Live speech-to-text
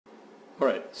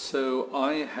Alright, so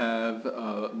I have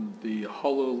the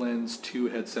HoloLens 2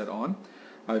 headset on.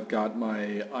 I've got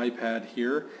my iPad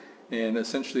here, and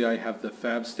essentially I have the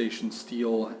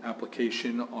FabStation-Steel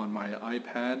application on my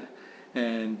iPad.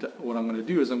 And what I'm going to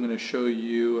do is I'm going to show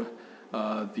you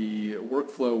the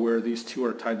workflow where these two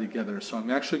are tied together. So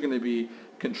I'm actually going to be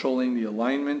controlling the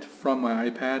alignment from my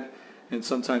iPad, and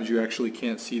sometimes you actually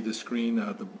can't see the screen.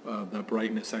 The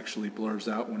brightness actually blurs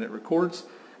out when it records.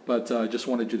 But I just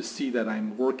wanted you to see that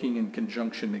I'm working in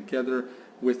conjunction together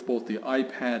with both the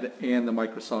iPad and the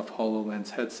Microsoft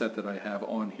HoloLens headset that I have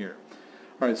on here.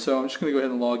 Alright, so I'm just going to go ahead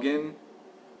and log in.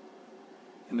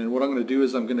 And then what I'm going to do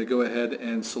is I'm going to go ahead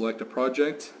and select a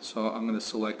project. So I'm going to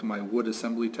select my wood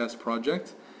assembly test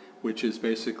project, which is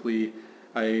basically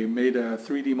I made a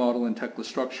 3D model in Tekla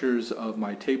Structures of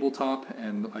my tabletop,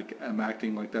 and I'm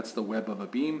acting like that's the web of a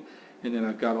beam. And then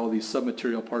I've got all these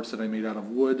submaterial parts that I made out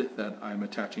of wood that I'm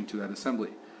attaching to that assembly.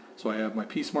 So I have my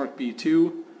piece mark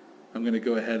B2. I'm going to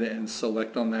go ahead and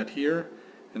select on that here,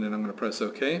 and then I'm going to press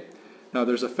OK. Now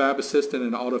there's a Fab Assist and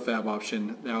an Auto Fab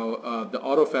option. Now the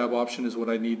Auto Fab option is what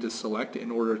I need to select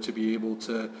in order to be able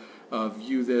to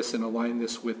view this and align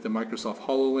this with the Microsoft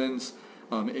HoloLens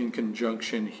in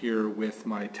conjunction here with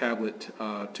my tablet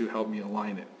to help me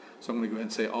align it. So I'm going to go ahead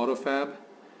and say Auto Fab.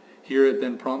 Here it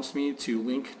then prompts me to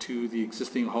link to the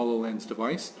existing HoloLens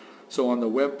device. So on the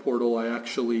web portal I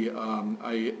actually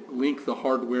I link the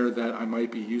hardware that I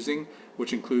might be using,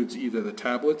 which includes either the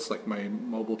tablets, like my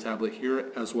mobile tablet here,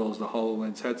 as well as the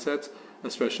HoloLens headsets,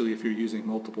 especially if you're using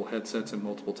multiple headsets and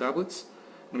multiple tablets.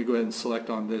 I'm going to go ahead and select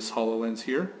on this HoloLens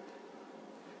here.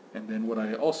 And then what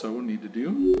I also need to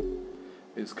do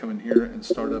is come in here and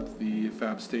start up the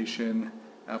FabStation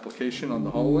application on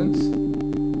the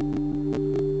HoloLens.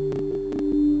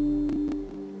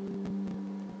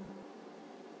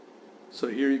 So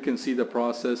here you can see the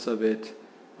process of it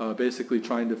basically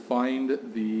trying to find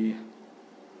the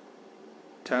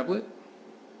tablet,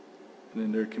 and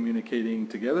then they're communicating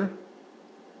together.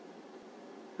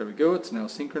 There we go, it's now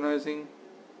synchronizing.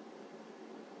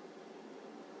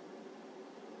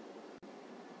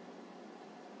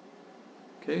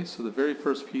 Okay, so the very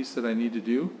first piece that I need to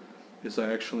do is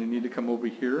I actually need to come over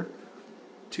here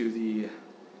to the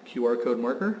QR code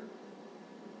marker.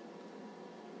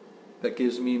 That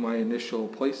gives me my initial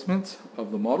placement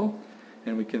of the model,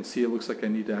 and we can see it looks like I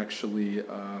need to actually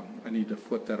I need to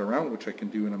flip that around, which I can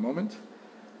do in a moment.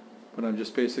 But I'm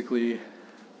just basically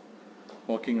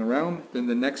walking around. Then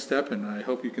the next step, and I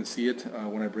hope you can see it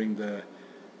when I bring the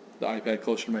iPad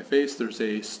closer to my face, there's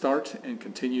a start and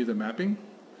continue the mapping.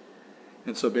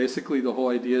 And so basically the whole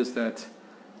idea is that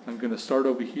I'm going to start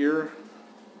over here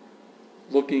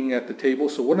looking at the table.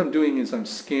 So what I'm doing is I'm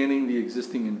scanning the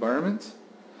existing environment,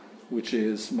 which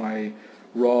is my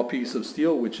raw piece of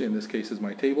steel, which in this case is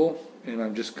my table, and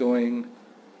I'm just going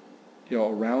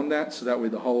around that, so that way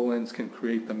the HoloLens can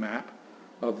create the map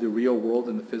of the real world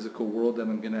and the physical world that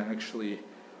I'm going to actually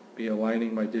be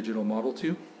aligning my digital model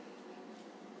to.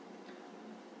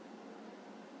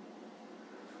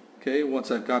 Okay, once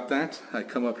I've got that, I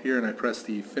come up here and I press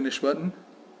the Finish button.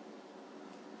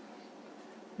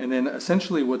 And then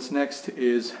essentially what's next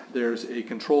is there's a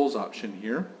controls option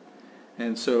here.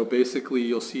 And so basically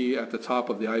you'll see at the top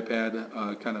of the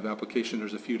iPad kind of application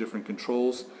there's a few different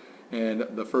controls, and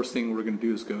the first thing we're going to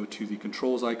do is go to the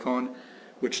controls icon,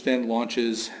 which then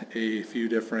launches a few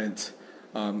different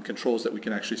controls that we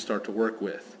can actually start to work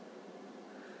with.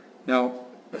 Now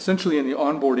essentially in the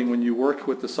onboarding, when you work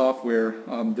with the software,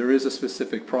 there is a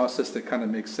specific process that kind of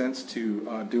makes sense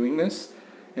to doing this,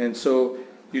 and so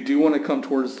you do want to come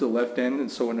towards the left end. And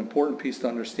so an important piece to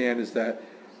understand is that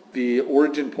the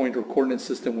origin point or coordinate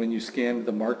system when you scan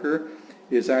the marker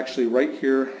is actually right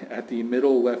here at the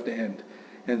middle left end.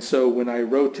 And so when I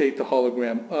rotate the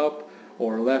hologram up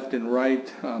or left and right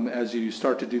as you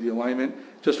start to do the alignment,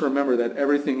 just remember that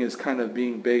everything is kind of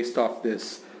being based off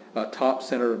this top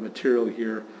center of material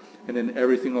here, and then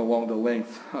everything along the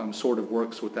length sort of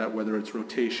works with that, whether it's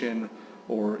rotation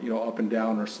or up and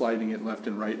down or sliding it left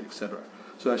and right, etc.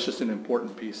 So that's just an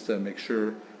important piece to make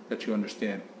sure that you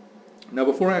understand. Now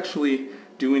before I actually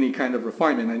do any kind of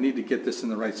refinement, I need to get this in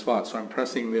the right spot. So I'm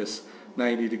pressing this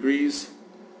 90 degrees.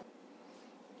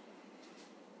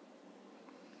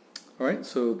 Alright,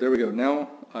 so there we go. Now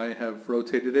I have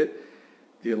rotated it.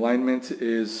 The alignment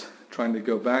is trying to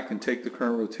go back and take the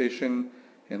current rotation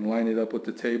and line it up with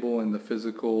the table and the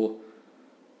physical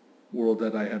world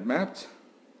that I had mapped.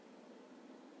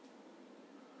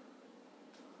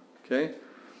 Okay,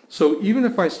 so even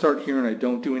if I start here and I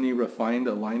don't do any refined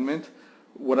alignment,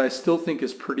 what I still think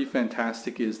is pretty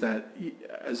fantastic is that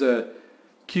as a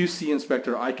QC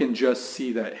inspector, I can just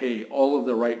see that, hey, all of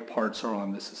the right parts are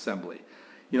on this assembly.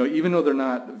 You know, even though they're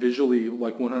not visually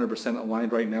like 100%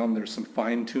 aligned right now, and there's some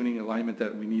fine-tuning alignment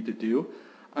that we need to do,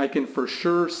 I can for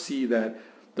sure see that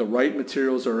the right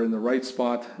materials are in the right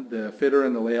spot. The fitter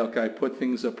and the layout guy put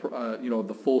things up, you know,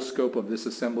 the full scope of this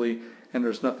assembly, and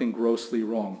there's nothing grossly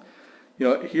wrong. You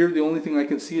know, here the only thing I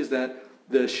can see is that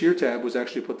the shear tab was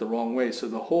actually put the wrong way, so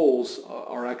the holes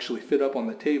are actually fit up on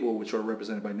the table, which are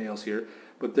represented by nails here,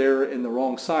 but they're in the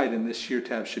wrong side, and this shear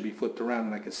tab should be flipped around,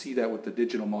 and I can see that with the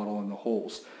digital model and the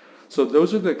holes. So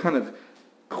those are the kind of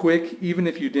quick, even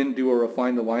if you didn't do a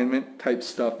refined alignment type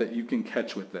stuff that you can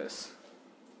catch with this.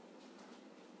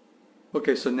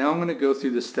 Okay, so now I'm going to go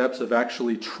through the steps of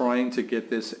actually trying to get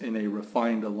this in a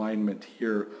refined alignment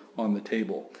here on the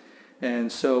table. And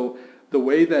so the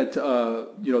way that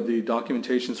you know, the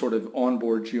documentation sort of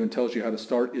onboards you and tells you how to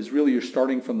start is really you're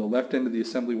starting from the left end of the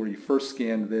assembly where you first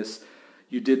scanned this.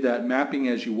 You did that mapping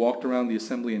as you walked around the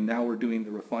assembly, and now we're doing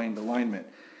the refined alignment.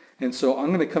 And so I'm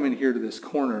going to come in here to this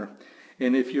corner,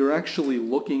 and if you're actually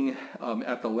looking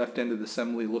at the left end of the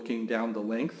assembly, looking down the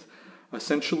length,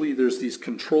 essentially there's these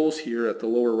controls here at the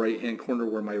lower right hand corner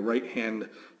where my right hand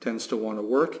tends to want to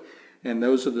work, and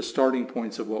those are the starting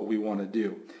points of what we want to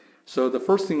do. So the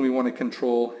first thing we want to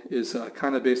control is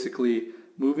kind of basically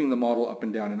moving the model up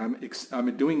and down, and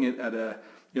I'm doing it at a,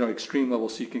 you know, extreme level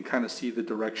so you can kind of see the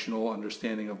directional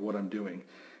understanding of what I'm doing.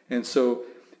 And so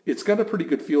it's got a pretty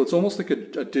good feel. It's almost like a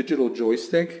digital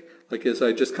joystick, like as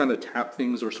I just kind of tap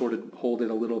things or sort of hold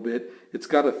it a little bit, it's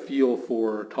got a feel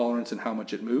for tolerance and how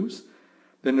much it moves.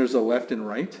 Then there's a left and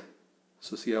right,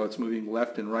 so see how it's moving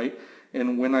left and right.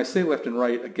 And when I say left and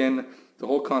right, again, the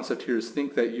whole concept here is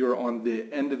think that you're on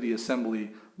the end of the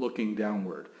assembly looking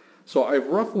downward. So I've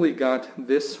roughly got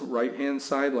this right hand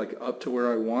side like up to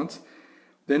where I want.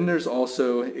 Then there's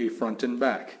also a front and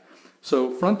back. So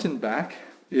front and back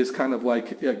is kind of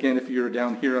like, again, if you're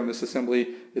down here on this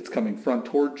assembly, it's coming front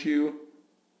towards you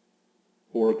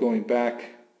or going back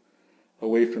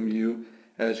away from you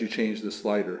as you change the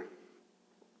slider.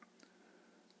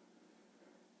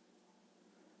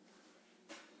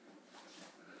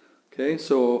 Okay,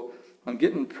 so I'm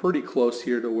getting pretty close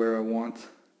here to where I want.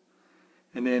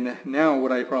 And then now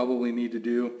what I probably need to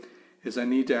do is I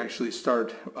need to actually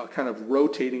start kind of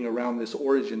rotating around this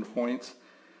origin point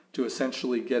to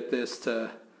essentially get this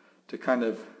to kind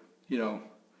of, you know,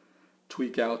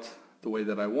 tweak out the way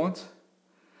that I want.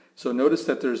 So notice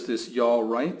that there's this yaw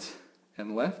right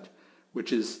and left,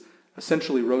 which is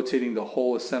essentially rotating the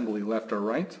whole assembly left or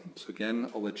right. So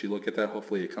again, I'll let you look at that.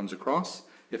 Hopefully it comes across.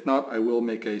 If not, I will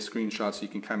make a screenshot so you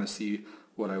can kind of see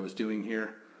what I was doing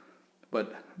here.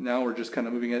 But now we're just kind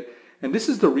of moving it. And this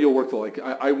is the real work though. Like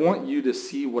I want you to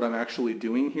see what I'm actually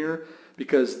doing here,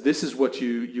 because this is what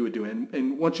you would do.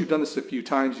 And once you've done this a few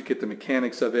times, you get the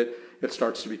mechanics of it. It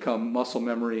starts to become muscle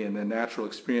memory and a natural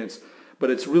experience. But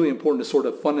it's really important to sort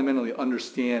of fundamentally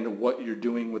understand what you're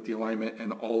doing with the alignment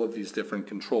and all of these different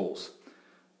controls.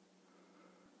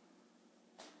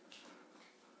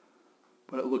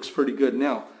 But it looks pretty good.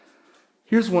 Now,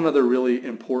 here's one other really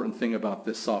important thing about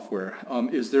this software,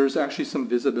 is there's actually some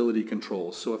visibility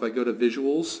controls. So if I go to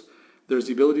visuals, there's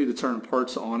the ability to turn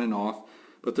parts on and off,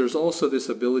 but there's also this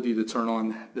ability to turn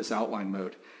on this outline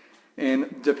mode.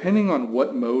 And depending on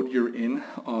what mode you're in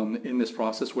this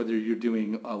process, whether you're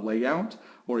doing a layout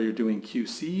or you're doing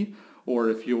QC, or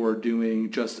if you're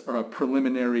doing just a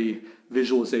preliminary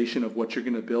visualization of what you're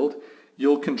going to build,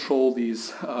 you'll control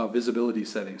these visibility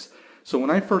settings. So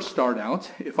when I first start out,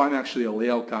 if I'm actually a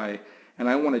layout guy and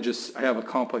I have a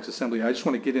complex assembly, I just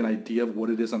want to get an idea of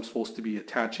what it is I'm supposed to be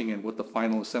attaching and what the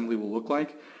final assembly will look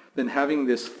like, then having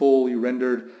this fully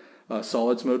rendered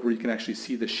solids mode where you can actually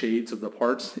see the shades of the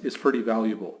parts is pretty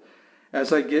valuable.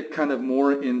 As I get kind of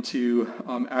more into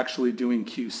actually doing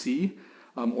QC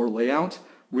or layout,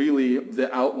 really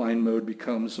the outline mode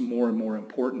becomes more and more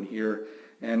important here.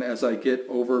 And as I get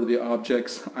over the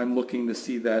objects, I'm looking to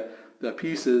see that the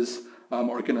pieces are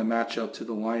going to match up to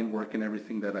the line work and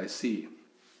everything that I see.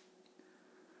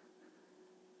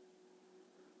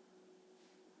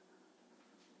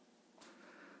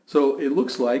 So it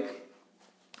looks like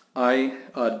I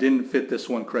didn't fit this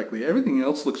one correctly. Everything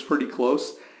else looks pretty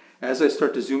close. As I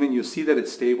start to zoom in, you'll see that it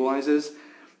stabilizes,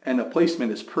 and the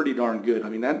placement is pretty darn good. I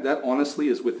mean, that honestly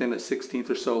is within a 1/16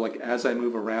 or so. Like as I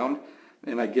move around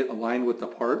and I get aligned with the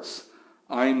parts,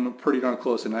 I'm pretty darn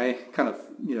close. And I kind of,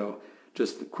 you know,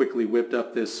 just quickly whipped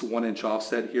up this 1-inch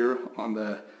offset here on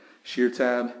the shear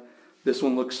tab. This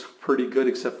one looks pretty good,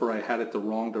 except for I had it the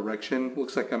wrong direction.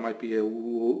 Looks like I might be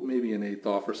maybe an 1/8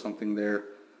 off or something there.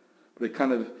 But it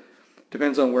kind of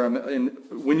Depends on where I'm, and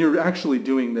when you're actually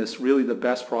doing this, really the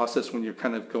best process when you're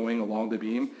kind of going along the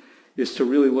beam is to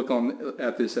really look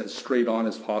at this as straight on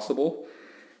as possible.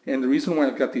 And the reason why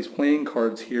I've got these playing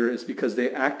cards here is because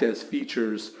they act as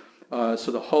features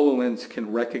so the HoloLens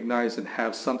can recognize and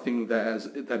have something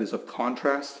that is of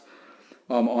contrast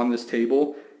on this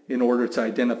table in order to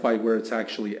identify where it's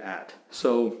actually at.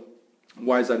 So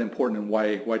why is that important, and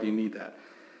why do you need that?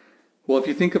 Well, if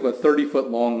you think of a 30-foot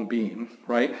long beam,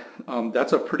 right,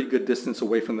 that's a pretty good distance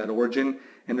away from that origin,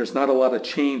 and there's not a lot of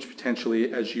change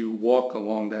potentially as you walk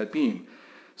along that beam.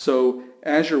 So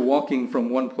as you're walking from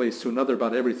one place to another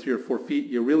about every 3 or 4 feet,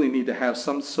 you really need to have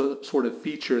some sort of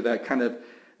feature that kind of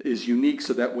is unique,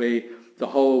 so that way the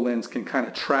HoloLens can kind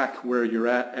of track where you're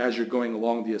at as you're going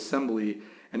along the assembly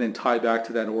and then tie back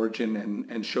to that origin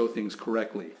and show things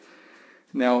correctly.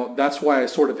 Now, that's why I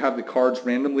sort of have the cards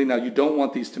randomly. Now, you don't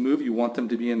want these to move. You want them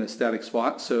to be in a static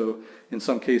spot. So in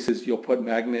some cases, you'll put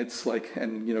magnets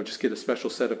and just get a special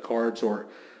set of cards or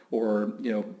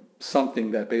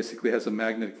something that basically has a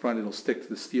magnetic front. It'll stick to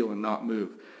the steel and not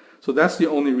move. So that's the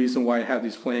only reason why I have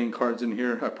these playing cards in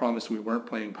here. I promise we weren't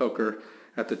playing poker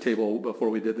at the table before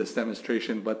we did this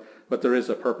demonstration, but there is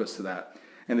a purpose to that.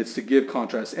 And it's to give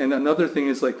contrast. And another thing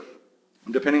is, like,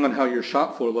 depending on how your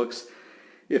shop floor looks,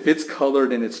 if it's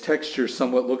colored and its texture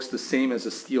somewhat looks the same as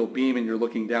a steel beam and you're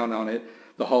looking down on it,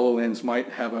 the HoloLens might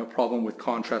have a problem with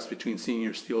contrast between seeing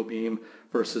your steel beam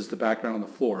versus the background on the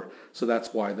floor. So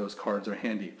that's why those cards are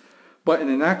handy. But in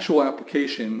an actual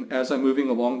application, as I'm moving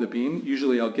along the beam,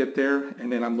 usually I'll get there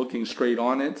and then I'm looking straight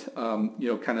on it,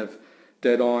 kind of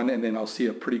dead on, and then I'll see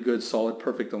a pretty good, solid,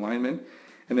 perfect alignment.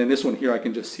 And then this one here, I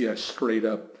can just see I straight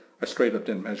up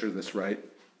didn't measure this right.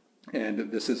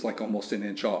 And this is like almost an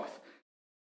inch off.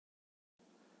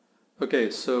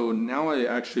 Okay, so now I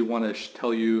actually want to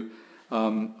tell you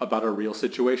about a real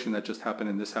situation that just happened,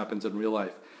 and this happens in real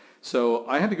life. So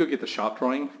I had to go get the shop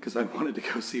drawing because I wanted to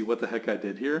go see what the heck I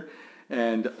did here.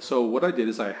 And so what I did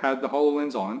is I had the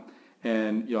HoloLens on,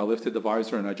 and I lifted the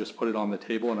visor and I just put it on the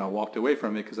table and I walked away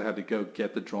from it because I had to go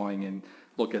get the drawing and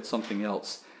look at something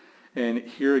else. And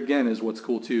here again is what's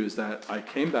cool too, is that I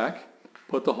came back,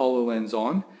 put the HoloLens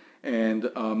on,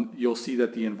 and you'll see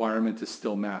that the environment is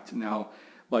still mapped. Now,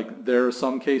 like, there are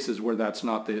some cases where that's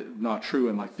not true,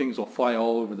 and like things will fly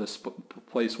all over this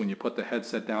place when you put the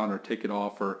headset down or take it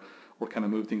off or kind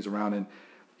of move things around. And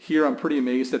here I'm pretty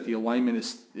amazed that the alignment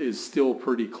is still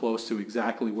pretty close to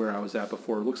exactly where I was at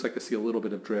before. It looks like I see a little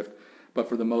bit of drift, but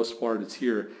for the most part it's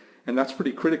here. And that's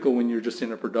pretty critical when you're just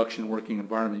in a production working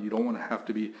environment. You don't want to have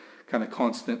to be kind of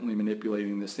constantly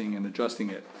manipulating this thing and adjusting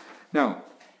it. Now,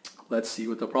 let's see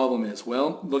what the problem is.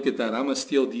 Well, look at that. I'm a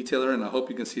steel detailer, and I hope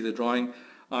you can see the drawing.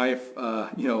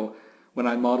 When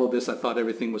I modeled this, I thought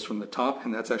everything was from the top,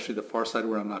 and that's actually the far side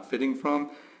where I'm not fitting from,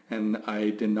 and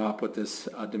I did not put this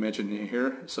dimension in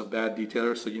here, so bad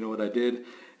detailer. So you know what I did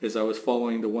is I was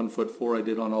following the 1'4" I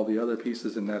did on all the other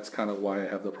pieces, and that's kind of why I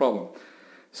have the problem.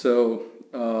 So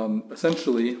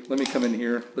essentially, let me come in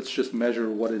here, let's just measure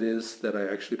what it is that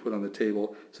I actually put on the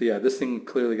table. So yeah, this thing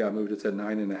clearly got moved. It's at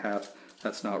 9.5.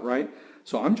 That's not right.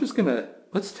 So I'm just gonna,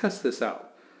 let's test this out.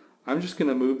 I'm just going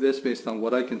to move this based on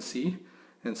what I can see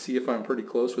and see if I'm pretty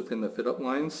close within the fit-up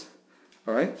lines.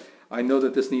 All right. I know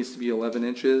that this needs to be 11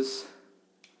 inches.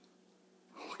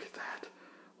 Look at that.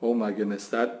 Oh my goodness,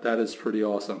 that is pretty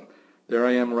awesome. There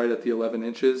I am right at the 11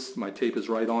 inches. My tape is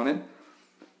right on it.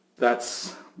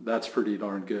 That's pretty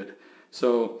darn good.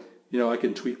 So, I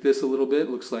can tweak this a little bit.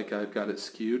 Looks like I've got it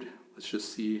skewed. Let's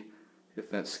just see if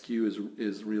that skew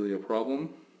is really a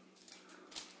problem.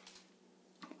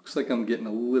 Looks like I'm getting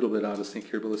a little bit out of sync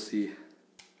here, but let's see.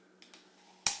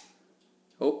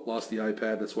 Oh, lost the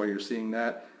iPad, that's why you're seeing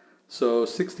that. So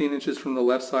 16 inches from the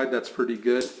left side, that's pretty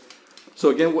good.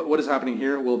 So again, what is happening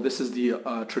here? Well, this is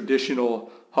the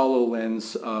traditional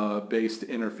HoloLens based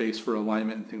interface for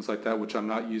alignment and things like that, which I'm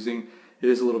not using. It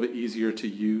is a little bit easier to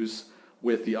use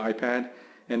with the iPad,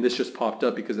 and this just popped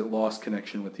up because it lost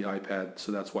connection with the iPad,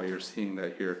 so that's why you're seeing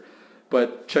that here.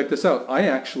 But check this out. I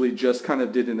actually just kind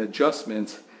of did an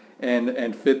adjustment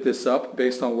and fit this up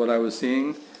based on what I was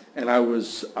seeing, and I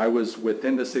was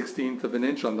within the 16th of an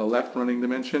inch on the left running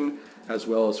dimension as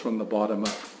well as from the bottom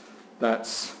up.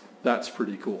 That's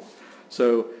pretty cool.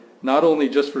 So not only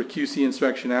just for QC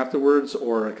inspection afterwards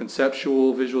or a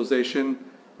conceptual visualization,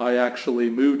 I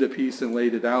actually moved a piece and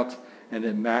laid it out, and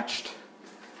it matched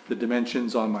the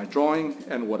dimensions on my drawing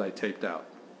and what I taped out.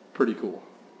 Pretty cool.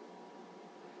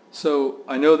 So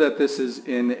I know that this is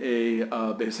in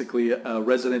a basically a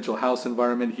residential house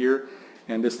environment here,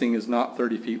 and this thing is not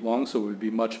 30 feet long, so it would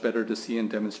be much better to see and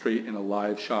demonstrate in a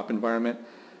live shop environment.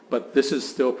 But this is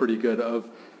still pretty good.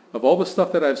 Of all the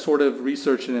stuff that I've sort of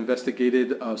researched and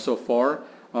investigated so far,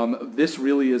 this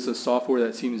really is a software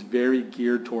that seems very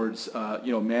geared towards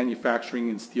manufacturing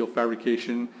and steel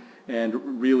fabrication,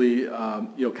 and really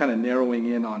kind of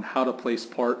narrowing in on how to place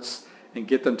parts and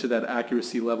get them to that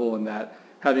accuracy level, and that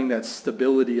having that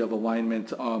stability of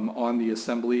alignment on the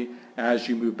assembly as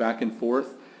you move back and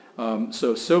forth.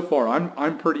 So far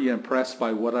I'm pretty impressed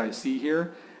by what I see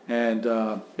here, and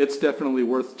it's definitely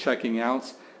worth checking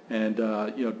out, and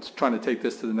trying to take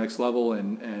this to the next level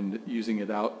and using it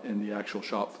out in the actual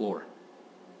shop floor.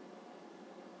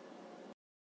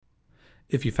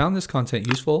 If you found this content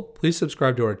useful, please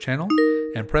subscribe to our channel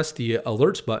and press the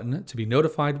alerts button to be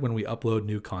notified when we upload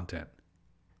new content.